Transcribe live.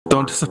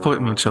Don't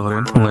disappoint me,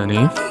 children.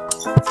 Lyney.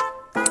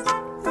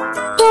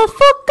 The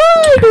fuck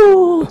I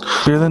do?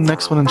 You're the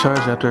next one in charge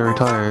after I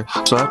retire.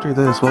 So after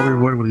this, what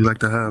reward would you like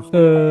to have?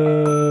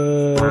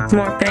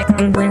 More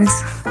penguins.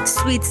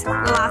 Sweets,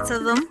 lots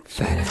of them.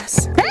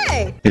 Fast.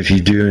 Hey! If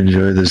you do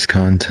enjoy this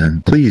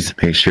content, please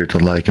make sure to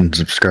like and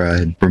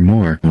subscribe for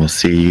more. We'll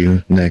see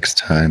you next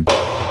time.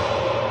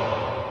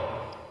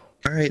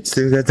 Alright,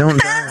 Suga, don't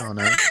die on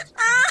us.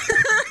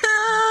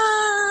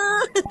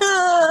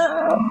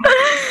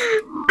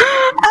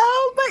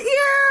 Oh, my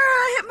ear!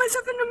 I hit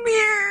myself in the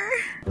mirror.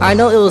 I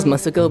know it was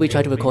months ago we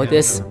tried to record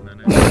this.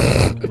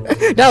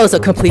 That was a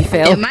complete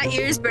fail. Yeah, my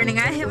ear is burning.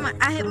 I hit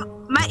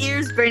my ear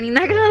is burning.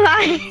 Not gonna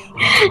lie.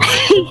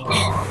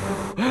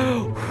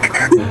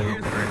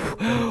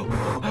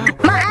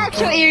 My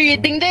actual ear,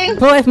 ding ding.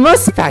 For my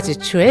most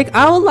fattest trick,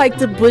 I would like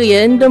to bring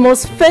in the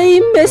most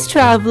famous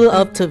traveler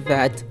up to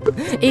that.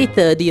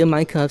 Ether, do you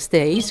mind come up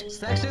stage?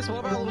 Sexist,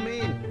 what about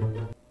me?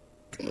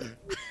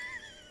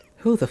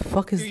 Who the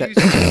fuck is that?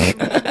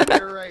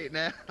 Right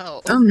now.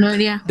 Oh no,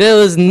 yeah. There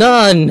was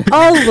none.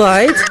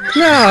 Alright,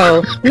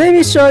 now, let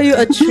me show you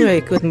a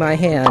trick with my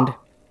hand.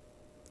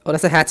 Oh,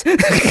 that's a hat.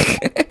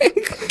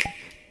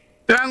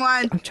 Wrong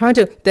one. I'm trying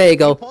to. There you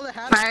go.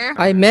 Fire.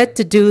 I meant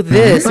to do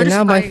this, What and is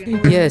now my.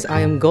 fire? Yes,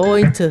 I am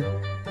going to.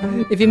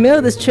 If you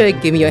mail this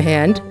trick, give me your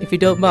hand, if you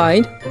don't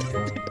mind.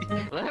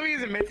 Let me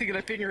use a meant to get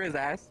a finger his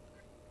ass.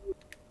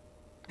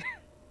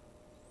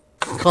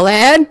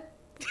 Clan!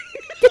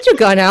 Get your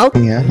gun out!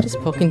 Yeah. Just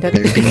poking that.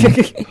 There you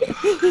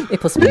It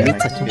supposed to be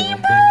touching.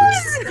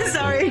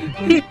 Sorry.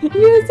 Yes,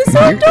 it's so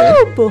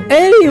adorable!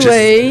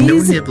 Anyways. No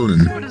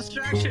nibbling. What a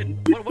distraction.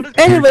 What is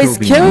Anyways,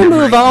 can we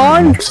move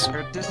on?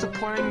 You're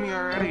disappointing me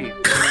already.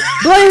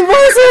 Blame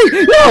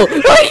Wesley! No!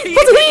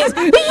 He's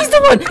the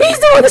one! He's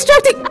the one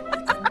distracting!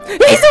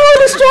 He's the one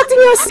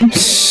distracting us!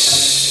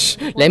 Shh!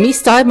 Let me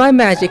start my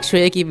magic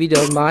trick if you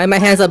don't mind. My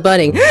hands are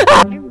burning.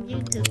 Ah!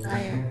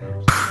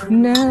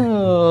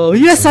 No.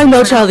 Yes, I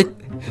know, Charlie.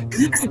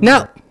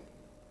 No.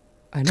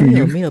 I know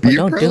you're mean, but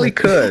don't do it.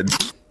 Could.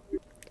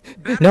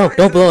 No,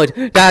 don't blow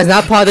it. That is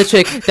not part of the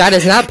trick. That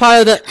is not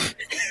part of the.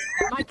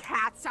 My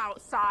cat's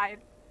outside.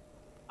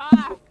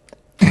 Are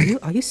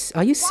you serious?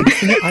 Are you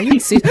serious? Are you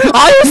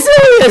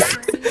serious?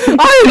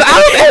 I am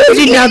out of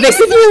energy now, thanks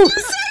to you.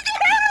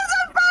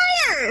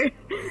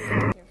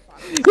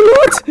 You know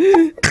what?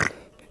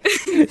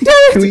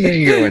 We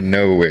ain't going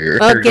nowhere.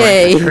 Okay. You're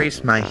going to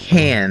trace my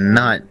hand,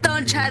 not.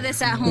 Don't try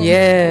this at home.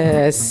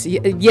 Yes.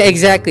 Yeah,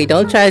 exactly.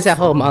 Don't try this at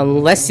home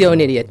unless you're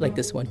an idiot like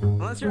this one.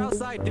 Unless you're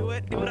outside, do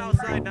it. Do it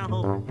outside, not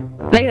home.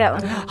 Like that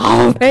one.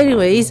 Oh.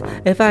 Anyways,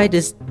 if I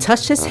just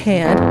touch his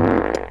hand.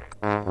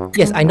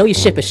 Yes, I know you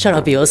ship it. Shut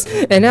up, Eos.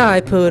 And now I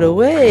put it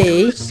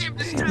away.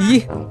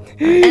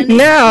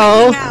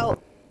 Now.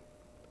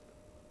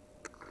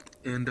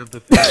 End of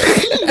the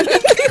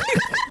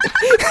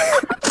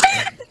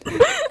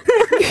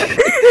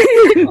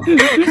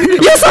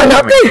You saw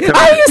nothing!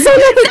 Oh, you saw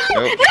nothing!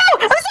 Nope. No,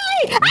 I'm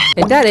sorry.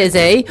 And that is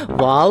a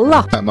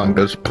voila! Among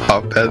us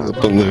pop as a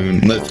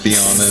balloon, let's be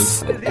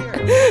honest.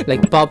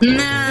 Like Bob.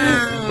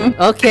 No.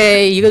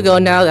 Okay, you can go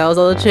now. That was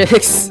all the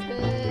tricks.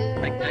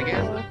 I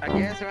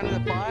guess we're under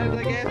the fives,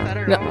 I guess. I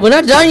don't No, know. we're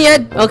not done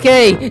yet.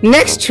 Okay,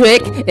 next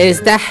trick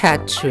is the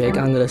hat trick.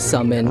 I'm gonna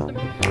summon.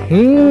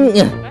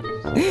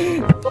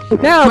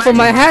 Now for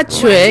my hat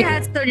trick.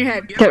 On your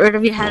head. Get rid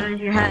of your hat on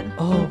your head.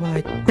 Oh my.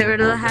 Get rid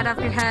of the hat off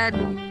your head.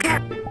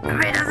 Get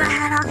rid of the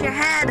hat off your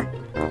head.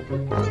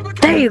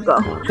 There you go.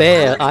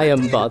 There, I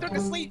am Bob. Took a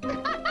sleep.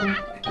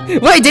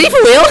 Wait, did he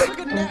for real?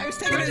 I was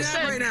taking a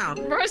nap right now.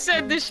 Bro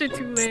said this shit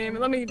too lame.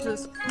 Let me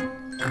just.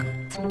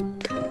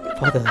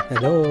 Father,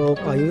 hello.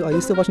 Are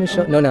you still watching the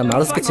show? No,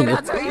 let's continue.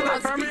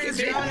 Freminet is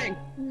drowning.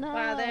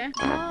 No, there.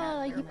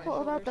 you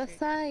put about the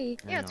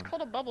side. Yeah, it's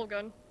called a bubble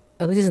gun.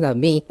 At least it's not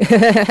me.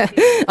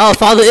 Oh,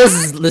 Father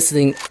is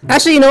listening.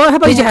 Actually, you know what? How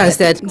about you use your hand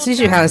instead? Let's use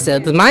your hand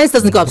instead. But mine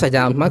doesn't go upside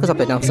down. Mine goes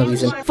upside down for some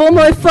reason. For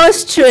my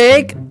first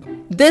trick,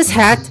 this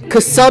hat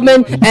could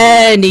summon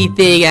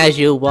anything as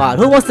you want.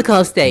 Who wants to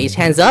come up stage?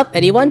 Hands up.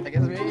 Anyone? I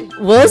guess me.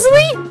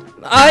 Wesley?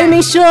 I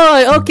mean,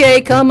 sure.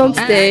 Okay, come up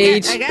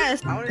stage. I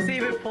guess. I want to see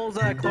if it pulls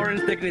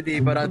Clorin's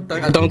dignity, but I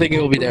don't think it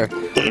will be there.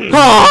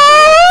 Aww!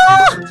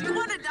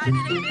 So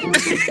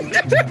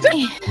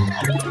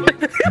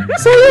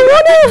you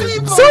wanna?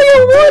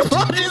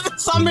 What is the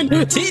summon?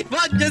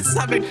 T-Bug just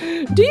summoned.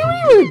 Do you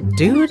even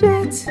do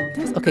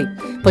that? Okay,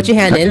 put your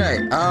hand in.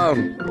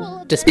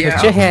 Okay, Just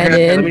put your hand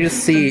Let me in,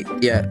 just see.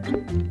 Yeah.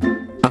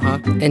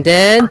 and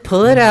then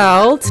pull it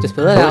out. Just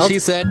pull it out. She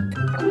said.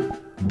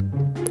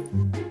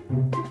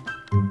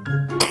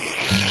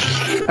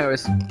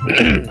 Is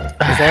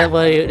that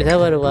what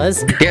it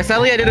was? Yeah,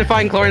 sadly I didn't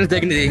find Clorin's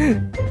dignity.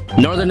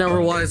 Nor there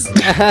never was.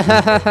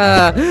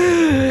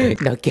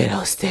 Now get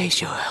off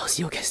stage or else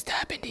you get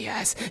stabbed in the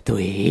ass.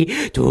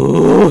 3,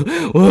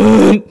 2,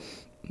 1.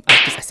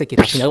 I said get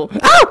off, you know.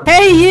 Oh!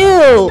 Hey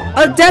you!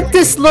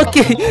 Adeptus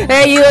looking!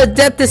 Hey you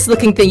Adeptus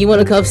looking thing, you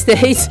wanna come up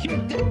stage?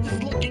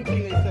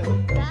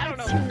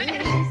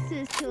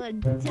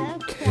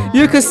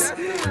 You could...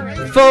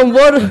 From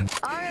what...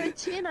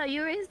 Yeah,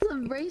 you raised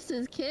some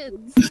racist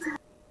kids.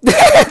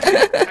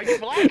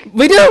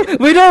 We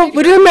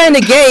didn't man the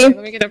game.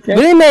 We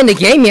didn't man the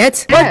game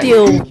yet. What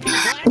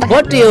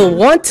do you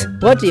want?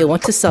 What do you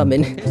want to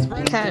summon?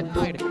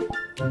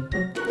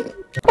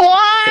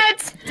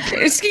 What?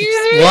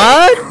 Excuse me?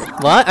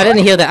 What? What? I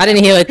didn't hear that. I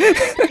didn't hear it.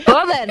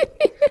 Well then.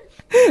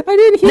 I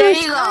didn't hear There it.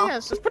 you go.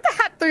 Yes, just put the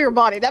hat through your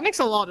body. That makes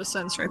a lot of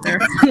sense right there.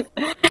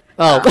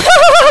 Oh.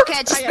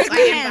 Okay, just put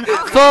your hand.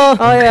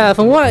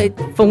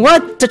 From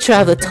what the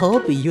traveler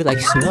told me, you like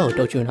snow,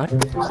 don't you not?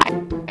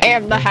 I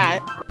am the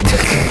hat.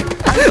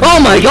 Oh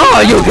my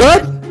god, you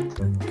good?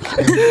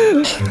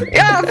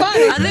 Yeah,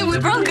 fine. I think we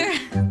broke her.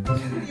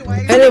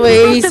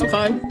 Anyways,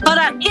 Fine. Hold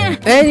on. Yeah.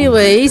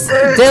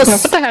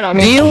 there's Put the hat on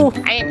me.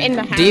 I am in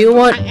the hat. do you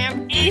want I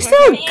am it's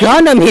no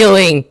gun I'm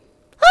healing.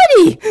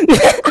 Honey! I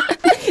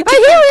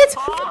hear it!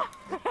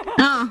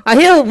 No. I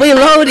hear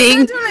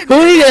reloading. Who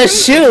are you gonna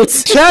shoot?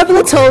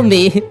 Traveler told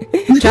me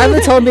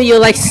you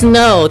like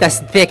snow. That's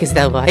thick, is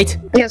that right?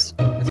 Yes.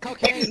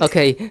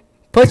 Okay.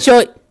 Put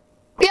your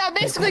Yeah,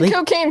 basically Really?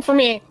 cocaine for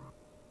me.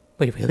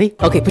 Wait, really?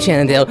 Okay, put your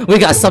hand in there. We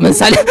got some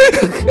inside.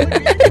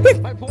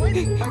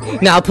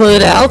 Now pull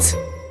it out.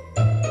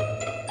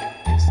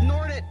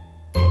 Snort it.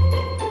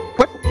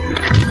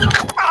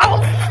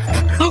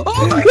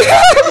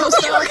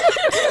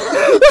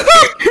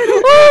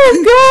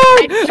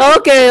 Oh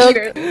god!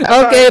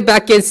 Okay,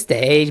 back in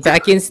stage.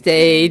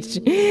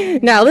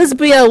 Now let's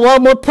bring out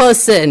one more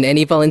person.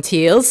 Any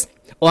volunteers?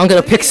 Or I'm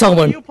gonna pick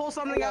someone. You pull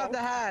something out of the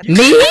hat.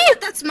 Me?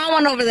 That small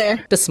one over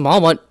there. The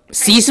small one.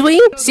 C-swing?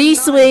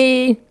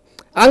 C-swing.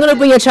 I'm gonna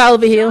bring a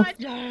child over here.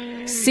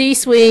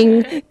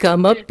 C-swing,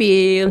 come up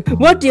here.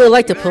 What do you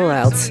like to pull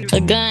out?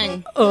 A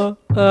gun. What?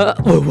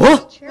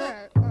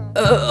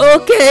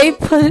 Okay,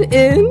 put it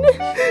in.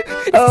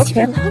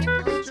 Okay.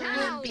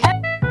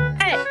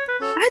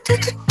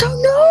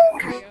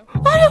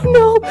 I don't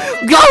know.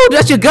 Go,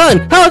 that's your gun.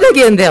 How did that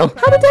get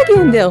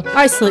in there?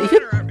 I sleep.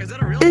 Is that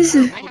a real?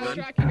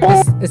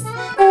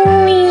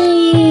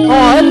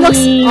 Oh, it looks.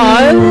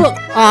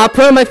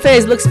 Put on my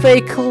face. Looks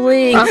very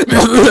clean.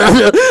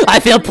 I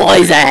feel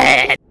poison.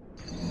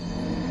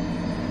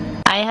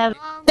 I have.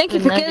 Thank you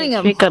for getting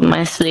him. Pick up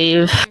my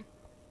sleeve.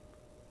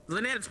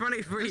 Lynette, it's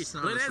finally free.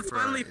 Lynette's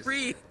finally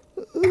free.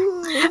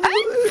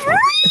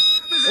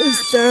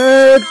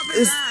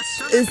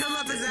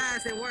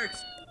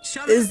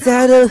 Is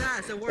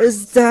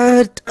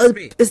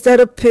that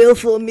a pill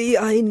for me?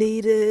 I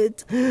need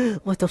it.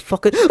 What the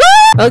fuck?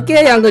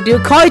 Okay, I'm gonna do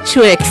card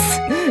tricks.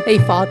 Hey,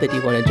 father, do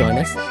you want to join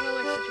us?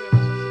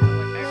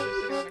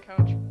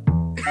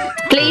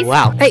 Please.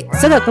 Wow. Hey,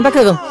 sit up. Come back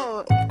over.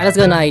 I just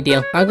got an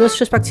idea. I'm gonna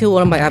switch back to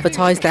one of my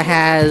avatars that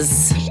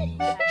has.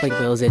 Wait,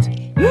 where is it?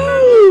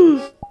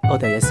 Oh,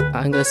 there it is.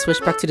 I'm gonna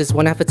switch back to this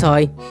one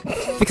avatar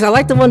because I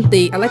like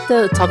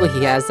the toggle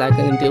he has. That I'm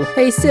gonna do.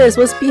 Hey sis,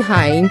 what's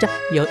behind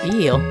your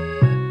ear?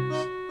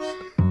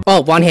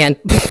 Oh, one hand.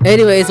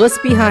 Anyways, what's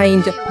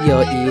behind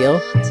your ear?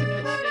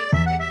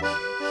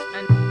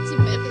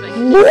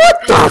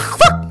 What the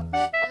fuck?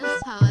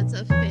 That's how it's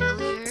a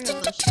failure of a show.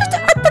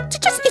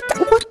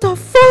 What the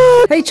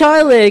fuck? Hey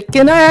Charlie,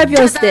 can I have you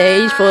on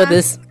stage for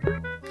this?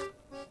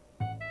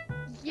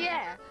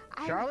 Yeah.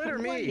 Charlotte or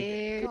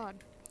me?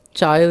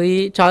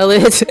 Charlie, can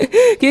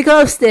you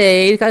come off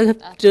stage? Can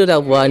I do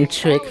that one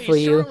trick for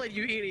you? Charlotte,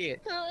 you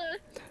idiot.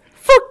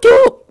 Fuck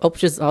you! Oh,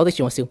 she's. Oh, at least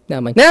she wants to.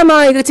 Never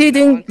mind. Continue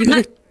doing.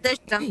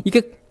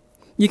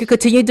 You could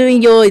continue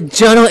doing your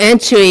journal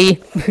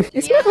entry.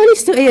 Is my honey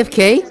still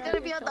AFK? It's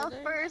gonna be on the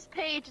first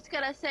page. It's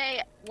gonna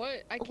say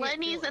What? I can't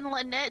Lenny's do it. and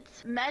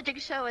Lynette's magic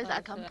show is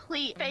a stop.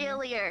 complete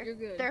failure. You're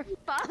good. Their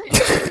fathers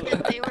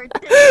because they were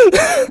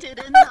disappointed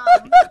in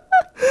them.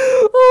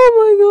 Oh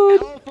my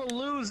Alpha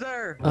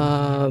loser.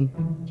 god.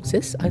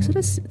 Sis, I should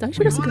have We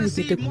a good want to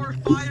see idea. more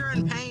fire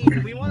and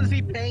pain. We want to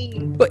see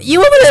pain. But you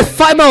want me to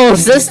fight my own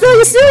sister? Are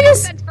you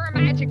serious? That's for a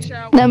magic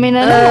show. I mean,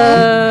 I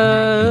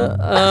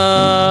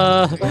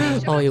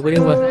Oh, you really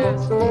want?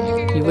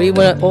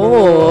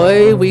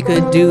 Oh, we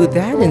could do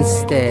that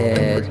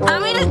instead. I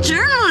mean, a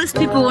journalist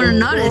people wouldn't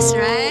notice,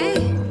 right?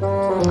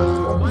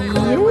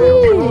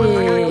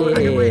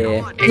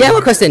 Yeah. Yeah,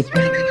 what question?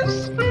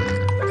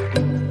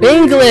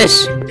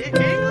 English.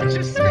 English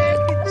is strange.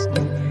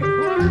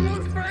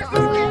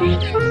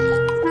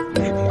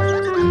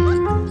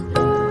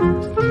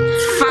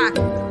 Fuck.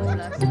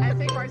 I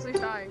think Parsley's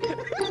dying.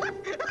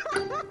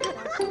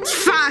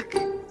 Fuck.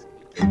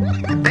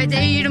 I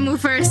dare you to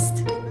move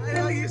first.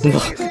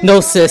 No,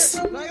 sis.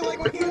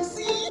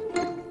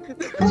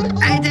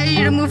 I dare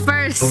you to move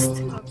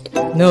first.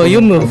 No,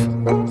 you move.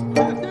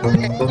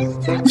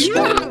 You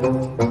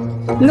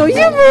move. No,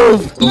 you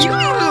move. You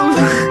move.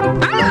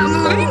 I'm not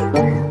moving.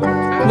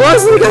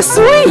 What's like a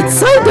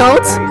sweet? I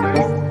don't.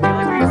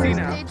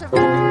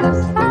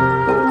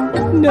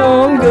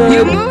 No, I'm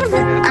You good. move.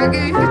 I'll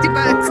give you 50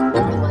 bucks.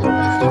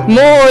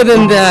 More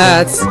than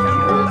that.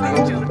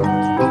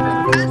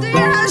 I'll do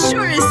your house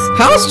chores.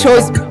 House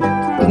choice.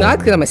 Not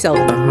good at myself.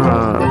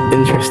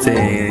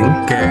 Interesting.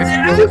 Okay.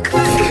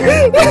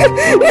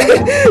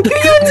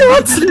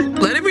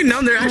 Let it be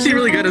known they're actually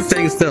really good at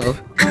staying still.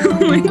 Oh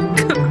my god.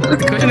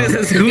 The question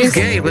is who's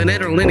gay,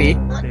 Lynette or Lyney?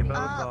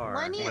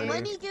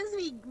 Lyney gives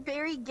me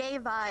very gay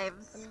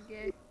vibes.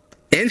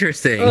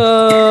 Interesting.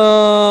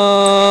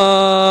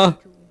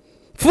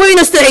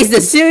 Freminet stays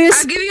this serious?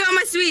 I'll give you all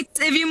my sweets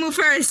if you move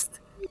first.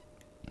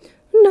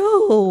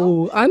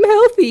 No, I'm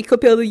healthy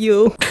compared to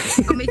you.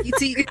 I'll make you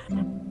tea.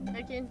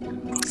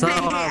 So, Hey,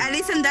 at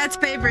least I'm dad's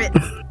favorite.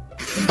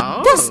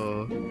 oh.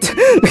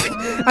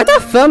 I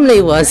thought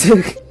Freminet was.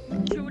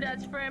 True,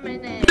 that's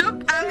Freminet.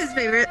 Nope, I'm his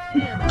favorite.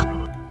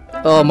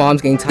 Oh,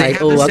 mom's getting They tight.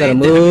 have Oh, the I gotta same-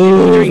 they both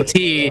move. drink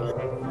tea.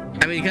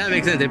 I mean, it kind of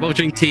makes sense. They both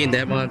drink tea and they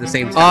have one at the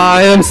same time.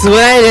 I am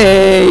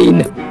sweating.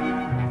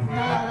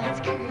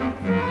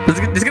 This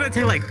is gonna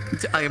take like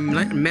a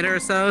minute or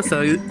so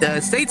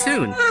stay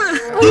tuned.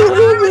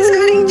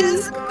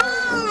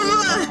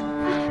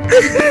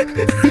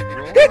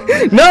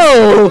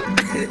 No.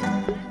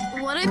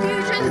 What if you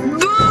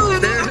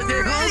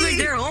just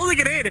They're holding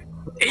it in.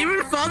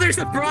 Even father's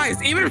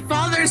surprised. Even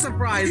father's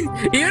surprised.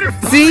 Even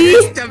See?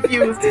 father's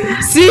confused.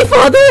 See,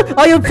 father?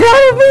 Are you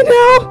proud of me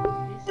now?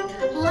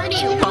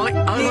 Lenny? Oh,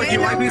 look,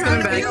 your wifey's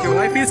coming back. Your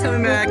wifey's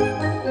coming back.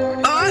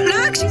 Oh,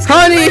 look, she's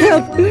Honey,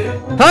 help!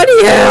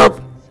 Honey, help!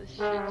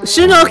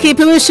 Shinoki,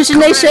 police You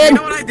nation!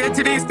 know what I did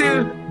to these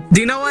two? Do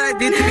you know what I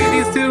did to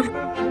these two?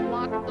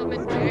 Lock them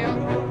in jail.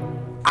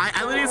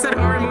 I literally said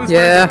whoever moves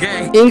Yeah, first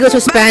is gay. English or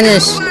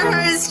Spanish?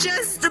 hers,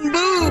 just move.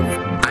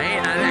 I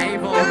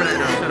ain't falling for that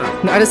now. Shut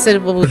up. No, I just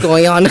said what was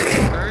going on.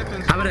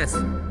 How about this?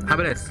 How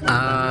about this?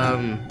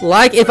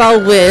 Like if I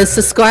win,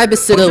 subscribe if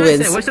Suga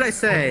wins. What should I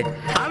say?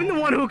 I'm the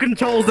one who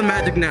controls the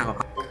magic now.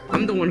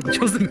 I'm the one who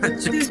controls the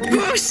magic.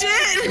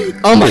 Bullshit.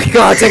 Oh my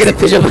god, taking a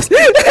picture of us.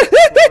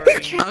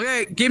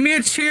 Okay, give me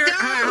a cheer.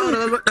 Alright, hold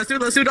on. Let's do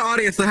the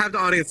audience. Let's have the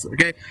audience.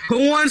 Okay,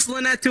 who wants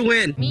Lynette to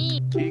win?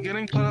 You're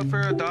getting put up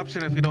for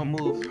adoption if you don't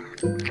move.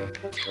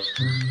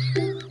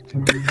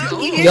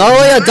 You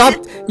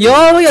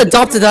already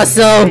adopted us,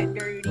 so.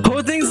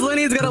 Who thinks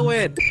Lyney's gonna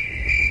win?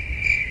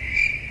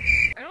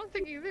 I don't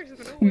think either's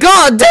gonna win.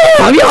 God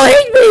damn, y'all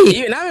hate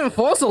me! Not even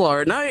false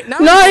alarm. Not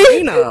Not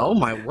even Farina. Oh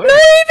my word.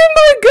 Not even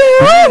my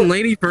girl!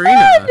 Lady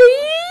Farina.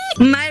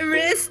 My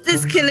wrist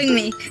is killing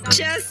me.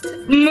 Just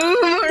move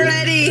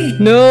already.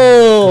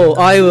 No,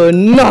 I will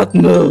not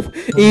move,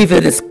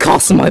 even if it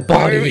costs my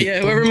body.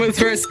 Whoever moves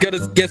first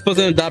gets put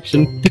in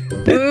adoption.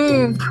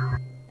 Move.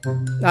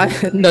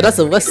 No, that's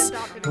a worst.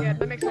 Adopted again.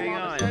 That makes a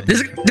lot of sense.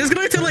 This is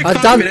gonna take like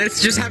 5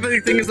 minutes. Just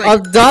happening things like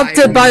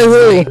Adopted by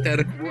who?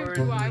 Where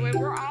do I win?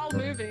 We're all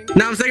moving.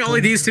 No, I'm saying only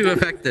these two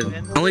affect him.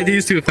 Only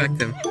these two affect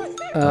him.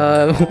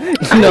 No,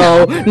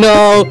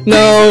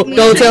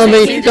 don't tell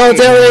me, no,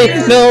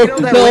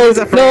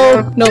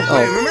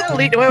 oh.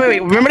 Wait,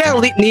 remember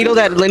that needle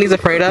that Lenny's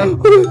afraid of?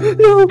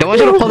 No, I want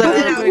you to pull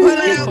that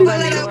out. Pull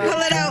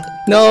it out.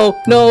 no.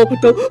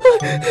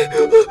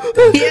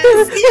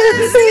 Yes.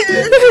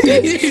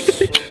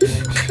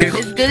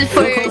 It's good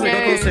for your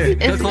nerves.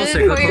 It's good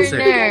for your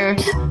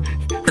nerves.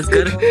 That's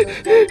good.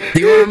 Do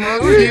you wanna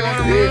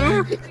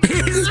move?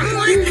 He's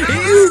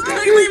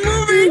slightly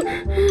moving!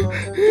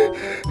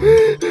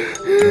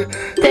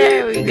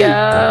 There we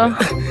go.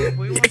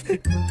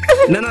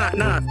 No.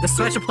 The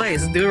special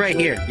place. Do it right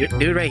here. Do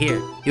it right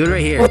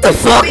here. What the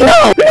fuck?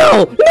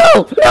 No!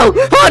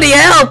 Honey,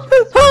 help!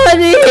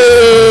 Honey!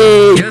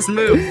 Just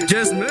move.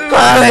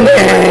 Honey!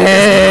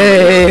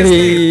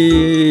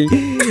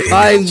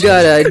 I'm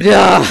gonna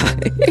die.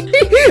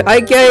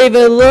 I can't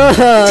even look.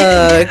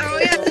 All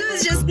we have to do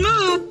is just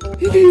move.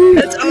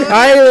 That's all we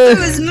have to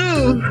do is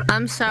move.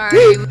 I'm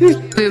sorry. We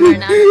were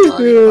not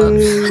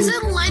lollipops.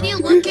 Isn't Lenny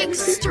looking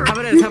straight? How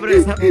about this?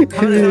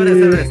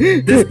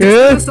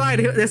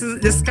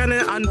 This is kind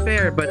of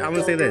unfair, but I'm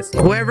gonna say this.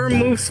 Whoever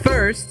moves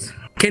first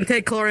can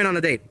take chlorine on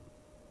a date.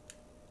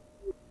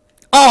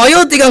 Oh, you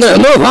don't think I'm gonna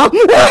move, huh?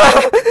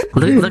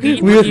 Look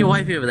at your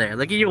wifey over there.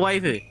 Look at your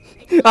wifey.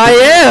 I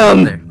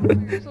am! There.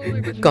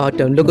 God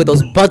damn, look at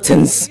those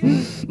buttons.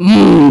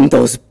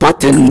 Those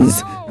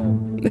buttons.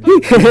 Okay,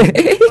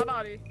 wait, hold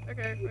on.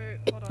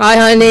 Hi,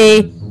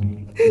 honey.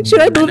 Should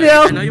I move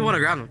now? I know you want to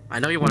grab him.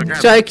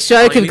 Should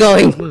I keep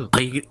going?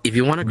 If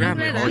you want to grab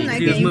him, all you need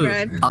to do is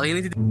move. All you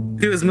need to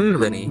do is move,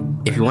 Lenny.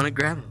 If you want to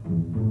grab him.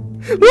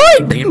 Why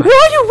are you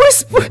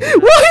whispering?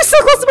 Why are you so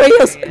close to my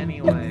ears?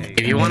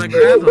 If you want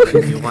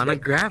to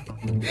grab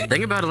him.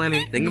 Think about it,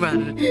 Lenny. Think about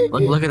it.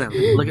 Look at him.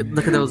 Look at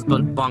those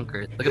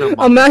bonkers. Look at them.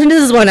 Imagine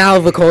this is 1 hour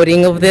of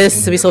recording of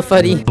this. It'd be so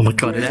funny. Oh my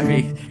god,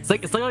 it's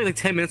like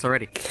 10 minutes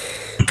already.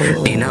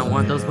 Do you not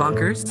want those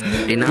bonkers?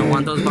 Look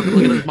at those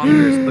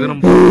bonkers. Look at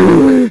them.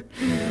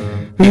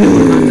 You want to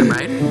touch them,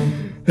 right?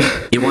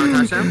 You want to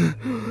touch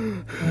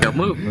them? Go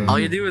move. All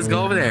you do is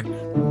go over there.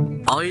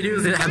 All you do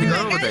is have to go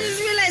over I there. just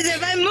realized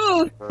if I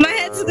move, my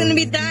head's gonna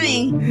be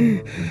dying.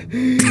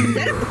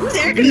 Whose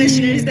air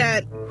conditioner is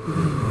that?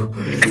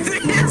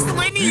 It's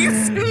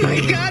Lenny's. Oh my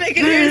god, I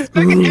can hear his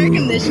fucking air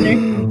conditioner.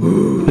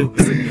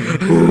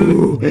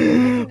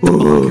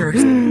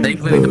 Bonkers.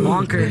 Thank Lenny, the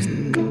bonkers.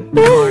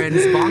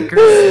 Corin's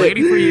bonkers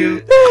waiting for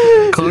you.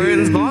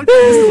 Corin's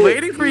bonkers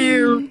waiting for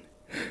you.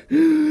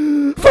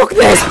 Fuck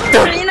this!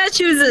 Karina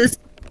chooses.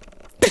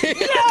 What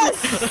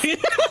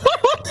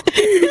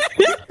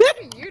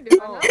are you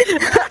doing?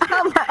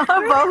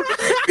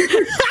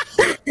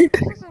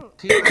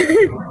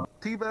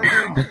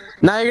 Teabagging.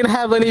 Now you're gonna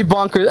have Lyney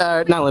bonkers.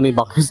 Not Lyney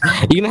bonkers.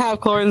 You're gonna have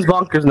Corin's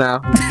bonkers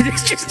now.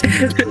 It's just.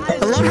 I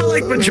love how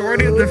like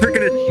majority of the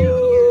freaking.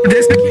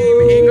 This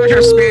became English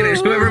or Spanish.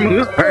 Whoever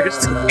moves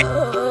first.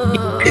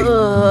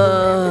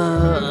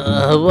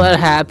 What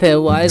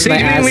happened? Why is my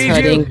ass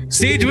hurting?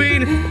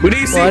 Siegeween, we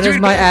need Siegeween. Why does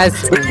my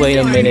ass? Wait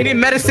a minute. You need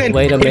medicine.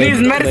 Wait a minute.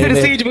 You need medicine,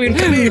 Siegeween.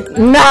 Come here.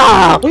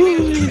 No!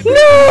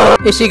 No!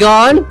 Is she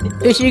gone?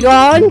 Is she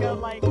gone?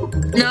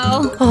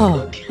 No.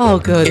 Oh,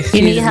 good.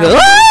 You need She's help? good.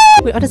 Ah!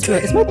 Wait,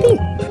 it's my thing.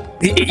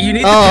 You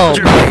need Oh.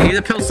 to pill, Jeremiah. You need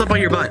to pill stuff on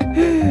your butt.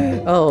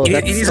 Oh, You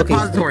that's need okay.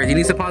 suppositories. You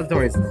need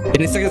suppositories. You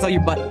need stick this on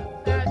your butt.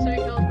 Yeah, so it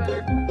feels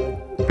better.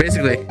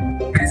 Basically.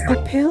 A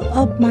pill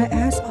up my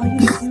ass? Are you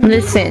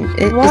serious? Listen,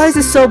 Why is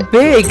it so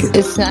big?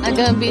 it's not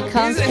gonna be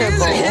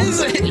comfortable.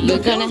 You're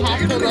gonna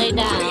have to lay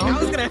down.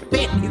 was gonna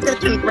fit. He's gonna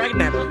be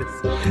pregnant with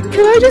this.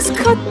 Can I just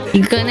cut?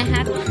 You're gonna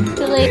have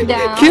to lay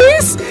down. Can you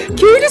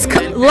just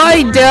cut?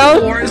 Lie down.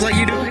 Floors like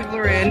you do when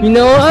you're in. You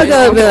know what? I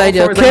got a good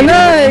idea. Can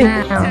I?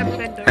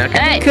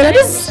 Hey, Can I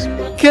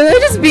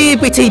just be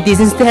between these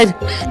instead?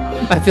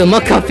 I feel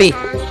more comfy.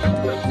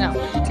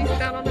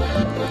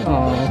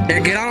 Oh. Yeah,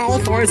 get on all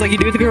fours like you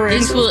do with the Corinne.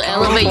 this will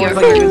elevate your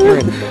Like you do with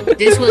heart. Corinne.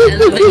 This will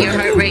elevate your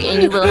heart rate,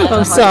 and you will have a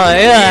I'm heart sorry.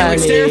 Yeah,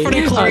 stare in front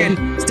of honey.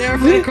 Corinne. Stare in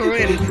front of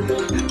Corinne.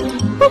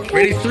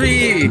 Ready?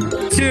 3,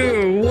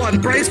 2, 1.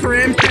 Brace for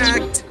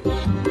impact.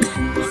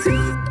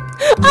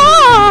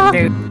 Ah!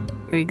 There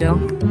we go.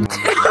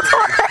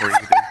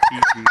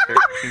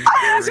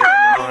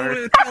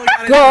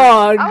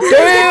 God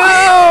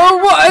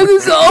damn! Why is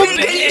it so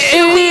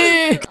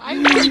big?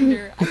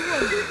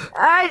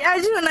 I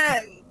just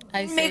wanna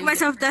make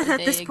myself death at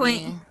this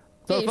point.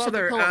 So,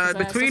 Father,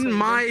 between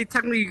my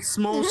technically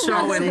small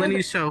show and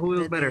Lyney's show, who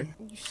is better?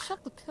 You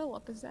shut the pill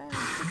up his ass.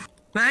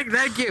 Thank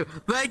you.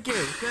 I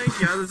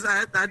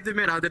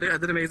admit, I did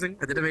amazing.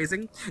 What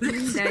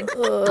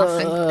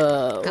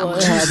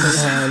happened,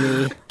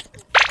 honey?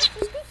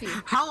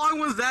 How long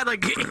was that,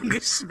 like,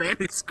 English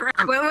Spanish scrap?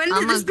 When did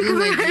I'm a this become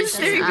good a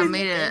magician. I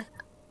made it.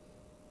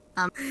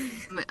 I'm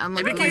a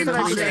It good became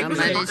magician.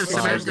 popular. I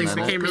Spanish things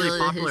became really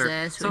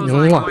popular. So it was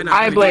Mwah. like, why not?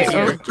 I blame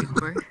her.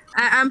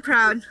 I'm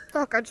proud.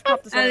 Fuck, I just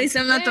popped this At least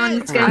I'm not the one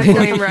that's I gonna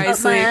blame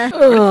Ryzen.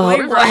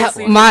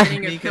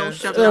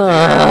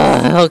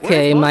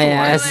 Okay, my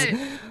ass.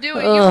 Do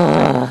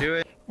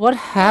it. What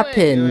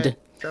happened?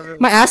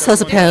 My ass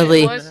hurts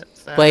apparently.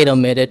 Wait a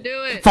minute.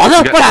 Do it. Father,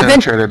 You got what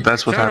happened? penetrated,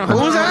 that's what happened.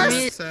 Who's that?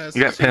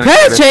 You got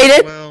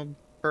penetrated. Penetrated?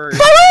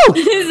 Follow!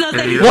 It's not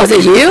that Yeah, Was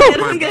it you?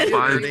 I'm good.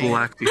 Five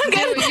black people. I'm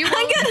good. I'm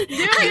good.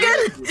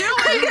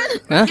 I'm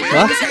good. Huh?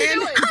 What?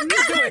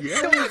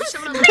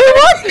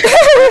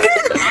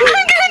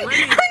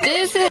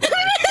 This is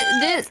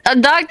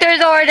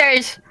doctor's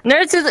orders.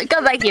 Nurses,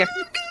 come back here.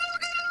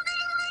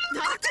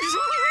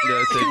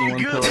 Yeah, taking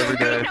one pill every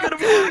day.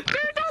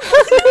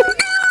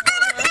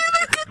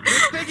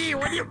 Piggy,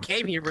 when you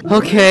came here, bro.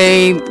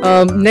 Okay,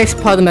 next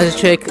part of the magic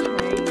trick.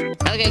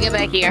 Okay, get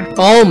back here.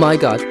 Oh my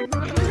god.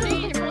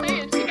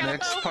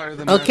 Next part of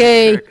the magic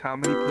Okay. trick, how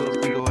many pills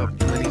can go up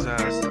Lyney's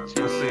ass? Let's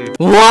see.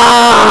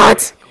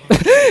 What?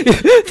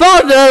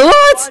 Father,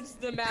 what? What's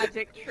the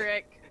magic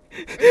trick? Yeah,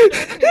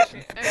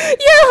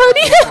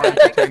 honey.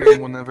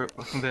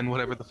 Then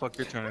whatever the fuck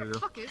you're trying to do.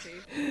 Fuck is he?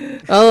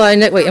 Oh,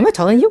 wait, am I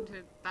telling you?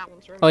 That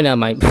one's right. Oh, no,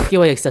 mind. You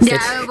already accessed Yeah,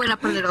 it. I went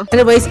up a little.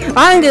 Anyways,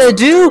 I'm gonna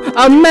do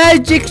a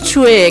magic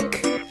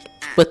trick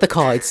with the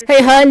cards.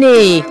 Hey,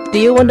 honey, do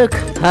you want to,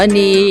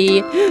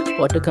 honey?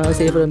 Want to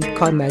conversate for the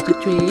card magic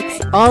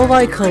tricks? I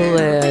like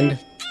land.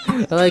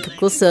 I like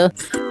closer.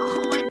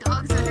 Oh, my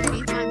dog's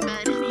underneath my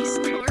bed and he's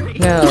snoring.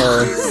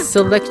 No,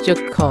 select your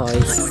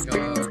cards.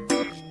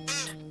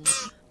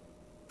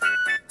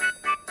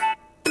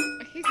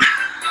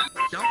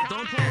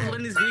 Don't pull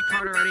Lyney's V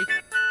card already.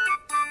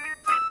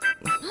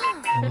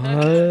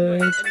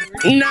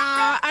 What?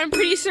 Nah, I'm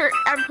pretty sure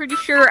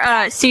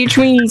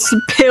Siegeween's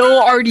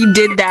pill already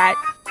did that.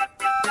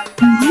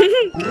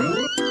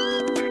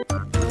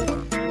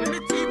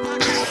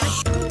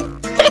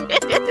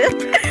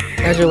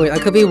 Actually, wait, I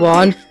could be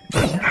one.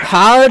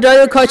 How do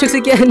I do card tricks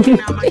again?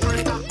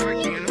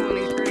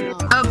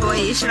 Oh boy,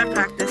 you should have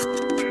practiced.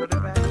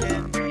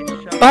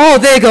 Oh,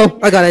 there you go.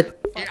 I got it.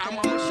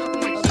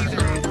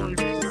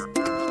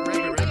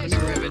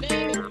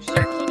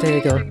 There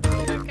you go.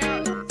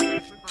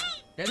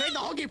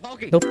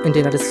 Nope, and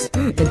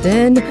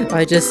then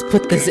I just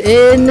put this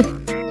in.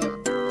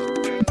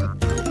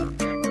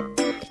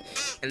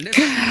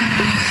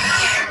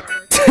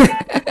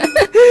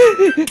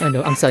 I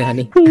know, I'm sorry,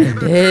 honey. And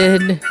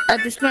then... I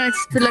just want to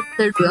select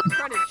the room.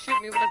 Trying to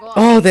shoot me with a glove.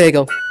 Oh, there you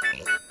go.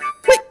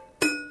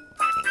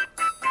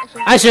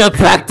 I should have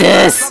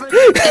practiced.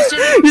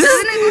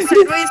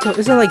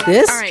 Is it like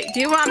this? Alright, do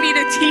you want me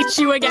to teach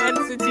you again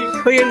since you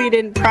clearly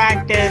didn't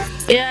practice?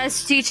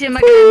 Yes, teach him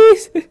again.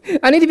 Please.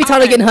 I need to be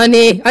taught again,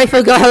 honey. I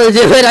forgot how to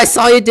do it. I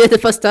saw you did the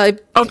first time.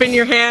 Open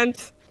your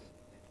hands.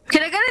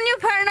 Can I get a new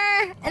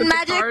partner in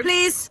Magic,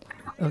 please?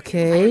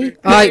 Okay. There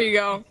Alright. you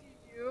go.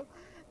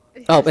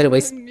 Oh,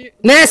 anyways.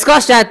 Nah,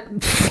 squash that.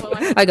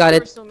 I got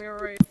it.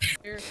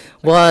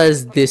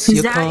 Was this Is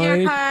your that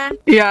your card? card?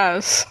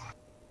 Yes.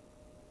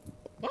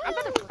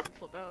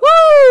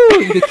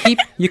 Woo!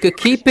 You could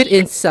keep it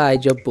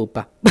inside your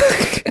boopa.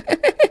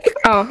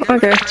 Oh,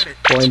 okay.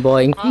 Boing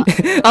boing.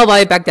 I'll buy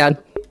it back down.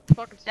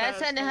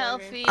 That's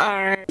unhealthy.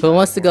 Alright. Who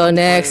wants to go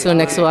next? Or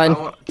next one?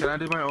 Can I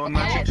do my own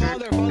magic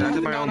trick? Can I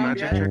do my own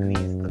magic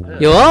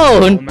trick? Your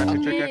own?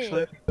 Magic trick,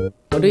 actually?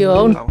 What do you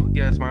own? Oh,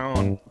 yeah, it's my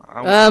own.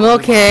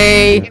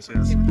 Okay. Yes,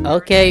 yes.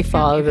 Okay,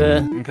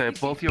 father. Okay,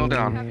 both y'all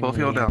down. Both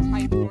y'all down.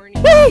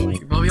 Hey!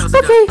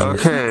 Okay.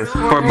 Okay,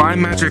 for my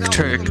magic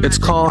trick, it's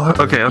called.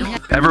 Okay,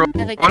 everyone.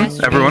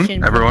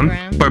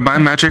 For my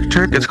magic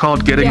trick, it's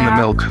called getting the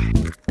milk.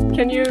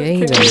 Can you Getting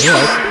do the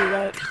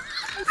milk? that?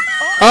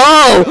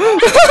 Oh!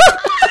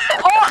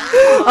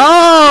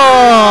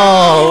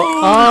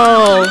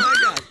 Oh!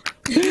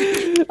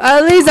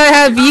 At least I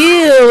have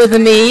you with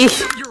me.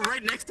 You're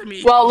right next to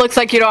me. Well, it looks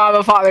like you don't have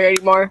a father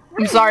anymore.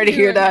 I'm sorry to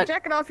hear that.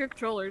 Check it off your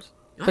controllers.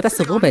 But that's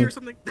a woman.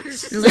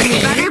 Lyney,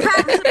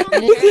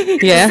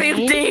 Yeah.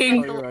 Same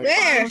thing.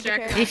 Where?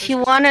 If you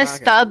want to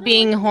stop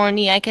being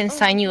horny, I can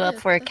sign you up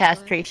for a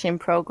castration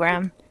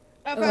program.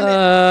 I'll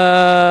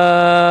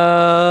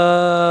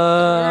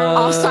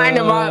sign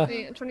him up.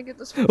 Hey, I'm trying to get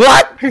this.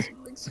 What?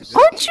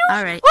 Aren't you?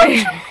 Alright. Aren't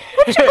you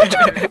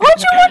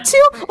not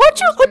what?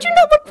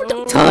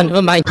 Oh,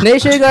 never mind. Let me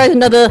show you guys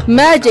another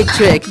magic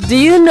trick. Do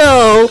you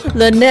know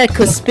Lynette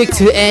could speak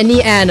to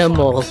any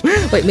animal?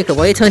 Wait, Mika,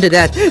 why are you turning to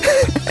that?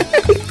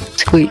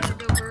 Squeak.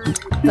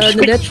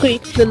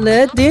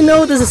 Lynette, do you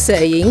know there's a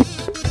saying?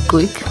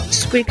 Squeak.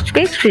 Squeak,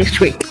 squeak, squeak,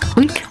 squeak.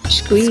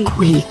 Squeak. Squeak.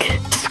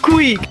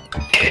 Squeak.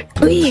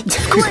 Squeak.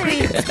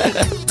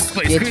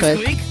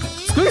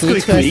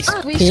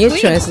 Can you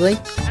translate?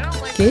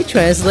 Can you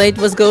translate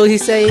what's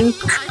he's saying?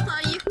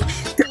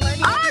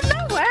 Oh, no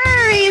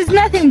worries.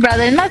 Nothing,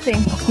 brother.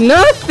 Nothing.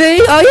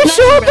 Nothing? Are you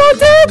sure about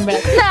that?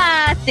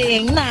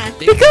 Nothing.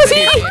 Nothing. Because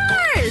he...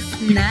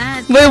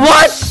 Nothing. Wait,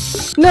 what?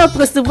 No,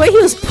 because the way he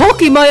was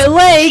poking my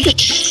leg,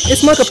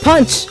 it's like a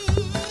punch.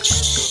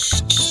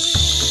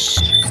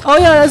 Oh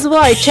yeah, that's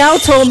why. Chow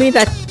told me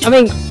that. I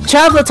mean,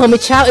 Traveler told me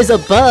Chow is a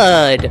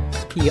bird.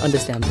 Can you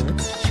understand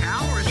birds?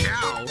 Chow or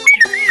chow?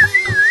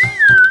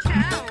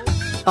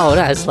 Oh,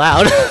 that is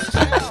loud.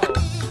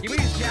 You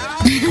mean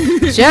chow?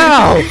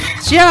 Chow!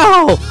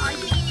 Chow!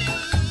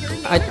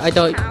 I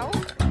don't.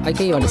 I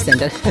can you understand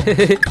that.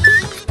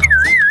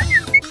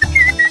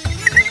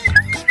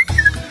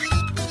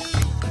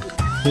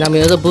 Now I'm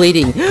also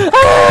bleeding.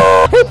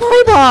 Ah! Hey,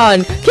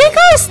 Paimon! Can you go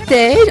on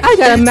stage? I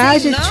got a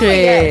magic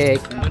trick.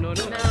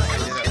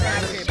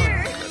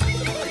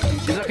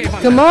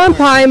 Come on,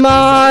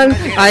 Paimon!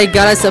 I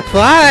got a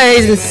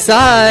surprise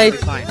inside.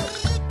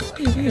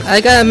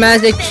 I got a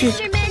magic trick.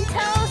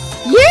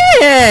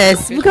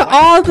 Yes! We got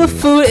all the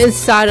food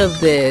inside of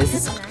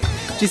this.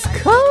 Just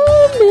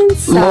come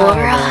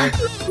inside.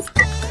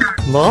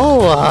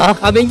 Moa!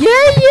 I mean,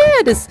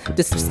 yeah.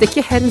 Just stick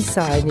your head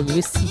inside and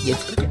you see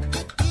it.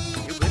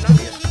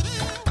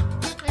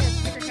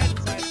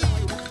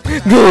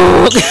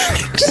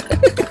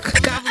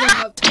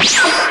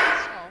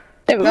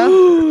 There we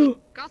go.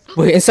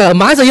 Wait, inside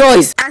mine or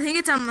yours? I think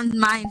it's on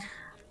mine.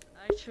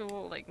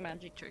 Actual like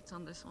magic tricks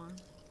on this one.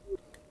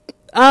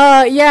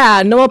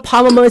 Yeah, no more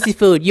Palmer Mercy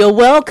food. You're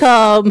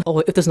welcome. Oh,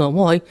 wait, if there's no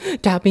more,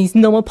 that means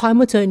no more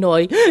Palmer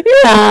tonight.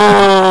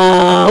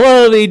 Yeah,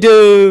 what do we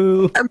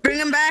do? Bring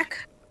him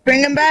back.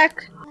 Bring him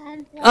back.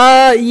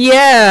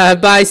 Yeah,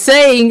 by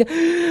saying...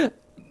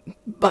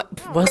 But,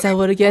 what's that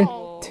word again?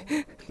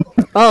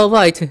 Oh,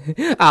 right.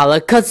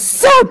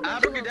 Alakazam!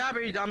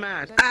 Abracadabra, you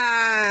dumbass.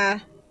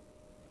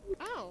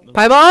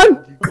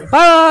 Paimon!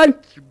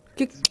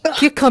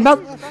 Come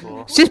out.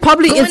 She's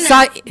probably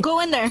inside. Go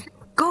in there.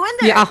 Go in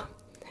there.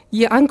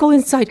 Yeah, I'm going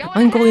inside.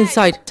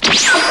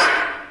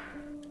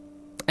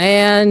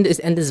 And it's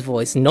in this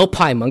voice. No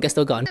Paimon, guess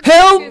they're gone.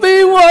 Help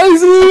me,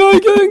 Wisely! I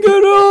can't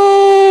get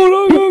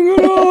out!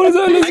 It's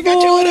in this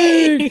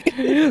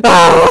voice!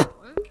 Ah!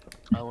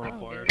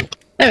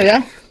 There we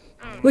go.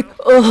 Like,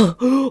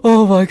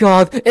 oh my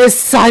god,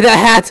 inside the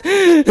hat!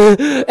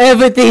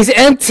 Everything's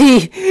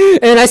empty!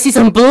 And I see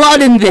some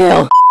blood in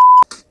there!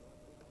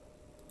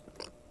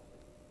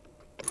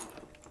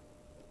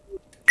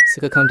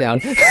 Suga, calm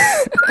down.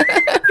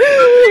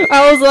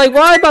 I was like,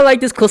 why am I like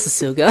this close to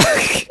Suga?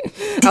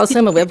 I was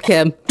on my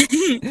webcam.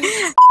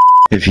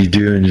 If you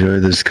do enjoy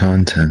this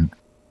content,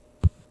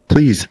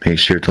 please make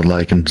sure to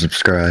like and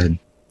subscribe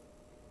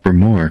for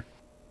more.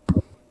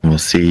 We'll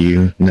see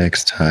you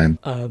next time.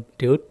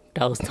 Dude,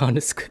 that was not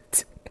a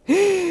script.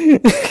 I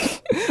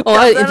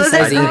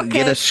didn't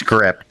get a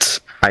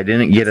script. I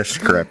didn't get a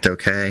script,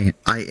 okay?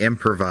 I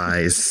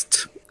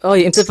improvised. Oh,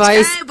 you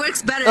improvise? Sky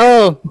works better.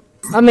 Oh,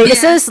 I mean, it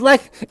Yeah. says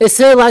like subscribe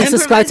to Improvising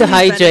is better.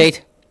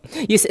 hydrate.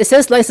 It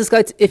says like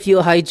subscribe if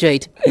you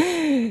hydrate.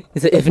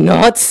 Is it if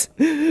not?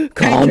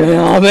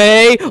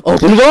 Kamehameha,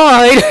 open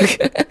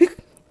wide.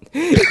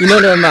 You know,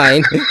 never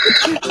mind.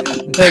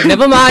 Like,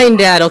 never mind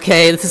that.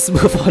 Okay, let's just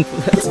move on.